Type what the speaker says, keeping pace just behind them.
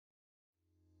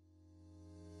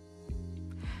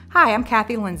Hi, I'm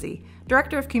Cathy Lindsey,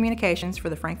 Director of Communications for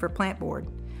the Frankfort Plant Board.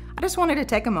 I just wanted to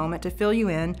take a moment to fill you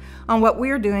in on what we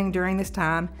are doing during this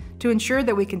time to ensure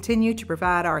that we continue to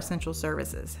provide our essential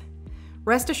services.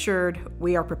 Rest assured,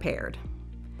 we are prepared.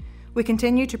 We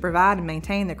continue to provide and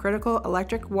maintain the critical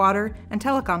electric, water, and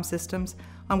telecom systems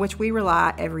on which we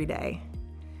rely every day.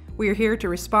 We are here to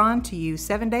respond to you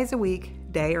 7 days a week,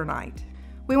 day or night.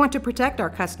 We want to protect our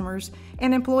customers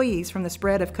and employees from the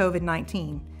spread of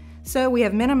COVID-19, so we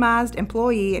have minimized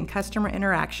employee and customer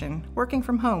interaction, working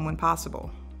from home when possible.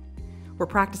 We're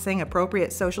practicing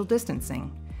appropriate social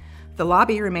distancing. The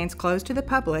lobby remains closed to the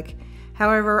public.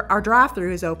 However, our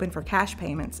drive-thru is open for cash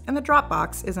payments, and the drop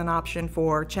box is an option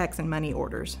for checks and money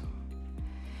orders.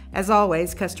 As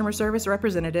always, customer service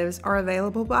representatives are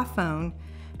available by phone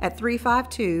at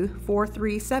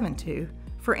 352-4372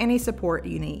 for any support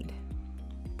you need.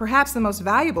 Perhaps the most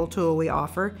valuable tool we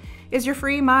offer is your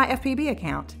free My FPB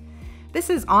account. This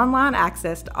is online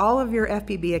access to all of your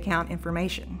FPB account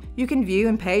information. You can view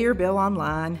and pay your bill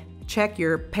online, check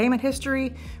your payment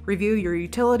history, review your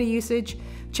utility usage,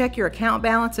 check your account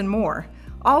balance, and more,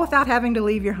 all without having to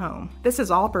leave your home. This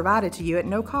is all provided to you at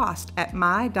no cost at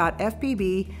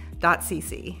my.fpb.cc.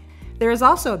 There is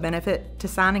also a benefit to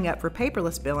signing up for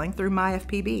paperless billing through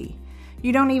MyFPB.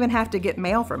 You don't even have to get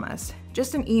mail from us,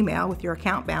 just an email with your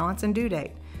account balance and due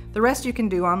date. The rest you can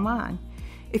do online.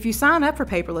 If you sign up for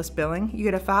paperless billing, you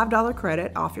get a $5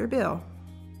 credit off your bill.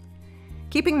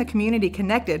 Keeping the community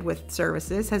connected with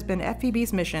services has been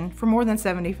FPB's mission for more than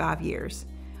 75 years.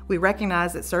 We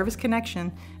recognize that service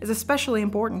connection is especially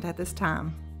important at this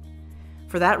time.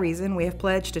 For that reason, we have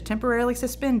pledged to temporarily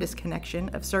suspend disconnection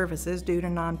of services due to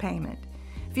non-payment.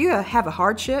 If you have a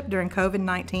hardship during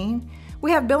COVID-19,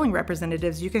 we have billing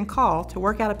representatives you can call to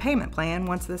work out a payment plan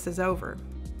once this is over.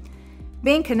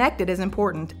 Being connected is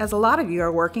important, as a lot of you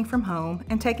are working from home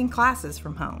and taking classes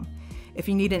from home. If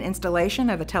you need an installation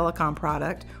of a telecom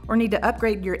product or need to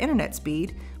upgrade your internet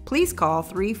speed, please call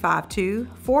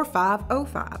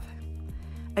 352-4505.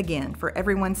 Again, for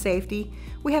everyone's safety,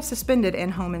 we have suspended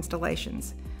in-home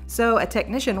installations. So a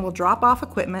technician will drop off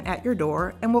equipment at your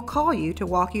door and will call you to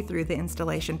walk you through the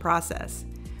installation process.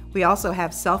 We also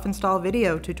have self-install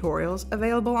video tutorials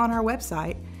available on our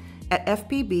website at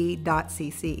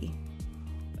fpb.cc.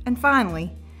 And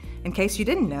finally, in case you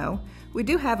didn't know, we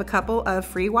do have a couple of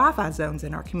free Wi-Fi zones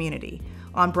in our community,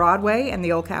 on Broadway and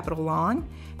the Old Capitol Lawn,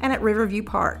 and at Riverview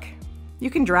Park. You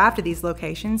can drive to these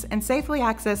locations and safely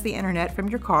access the internet from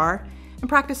your car and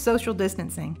practice social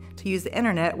distancing to use the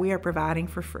internet we are providing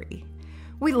for free.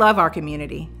 We love our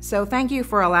community, so thank you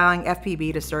for allowing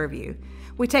FPB to serve you.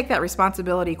 We take that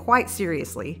responsibility quite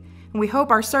seriously, and we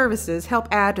hope our services help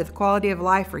add to the quality of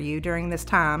life for you during this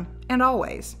time and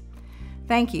always.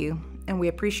 Thank you, and we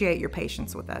appreciate your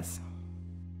patience with us.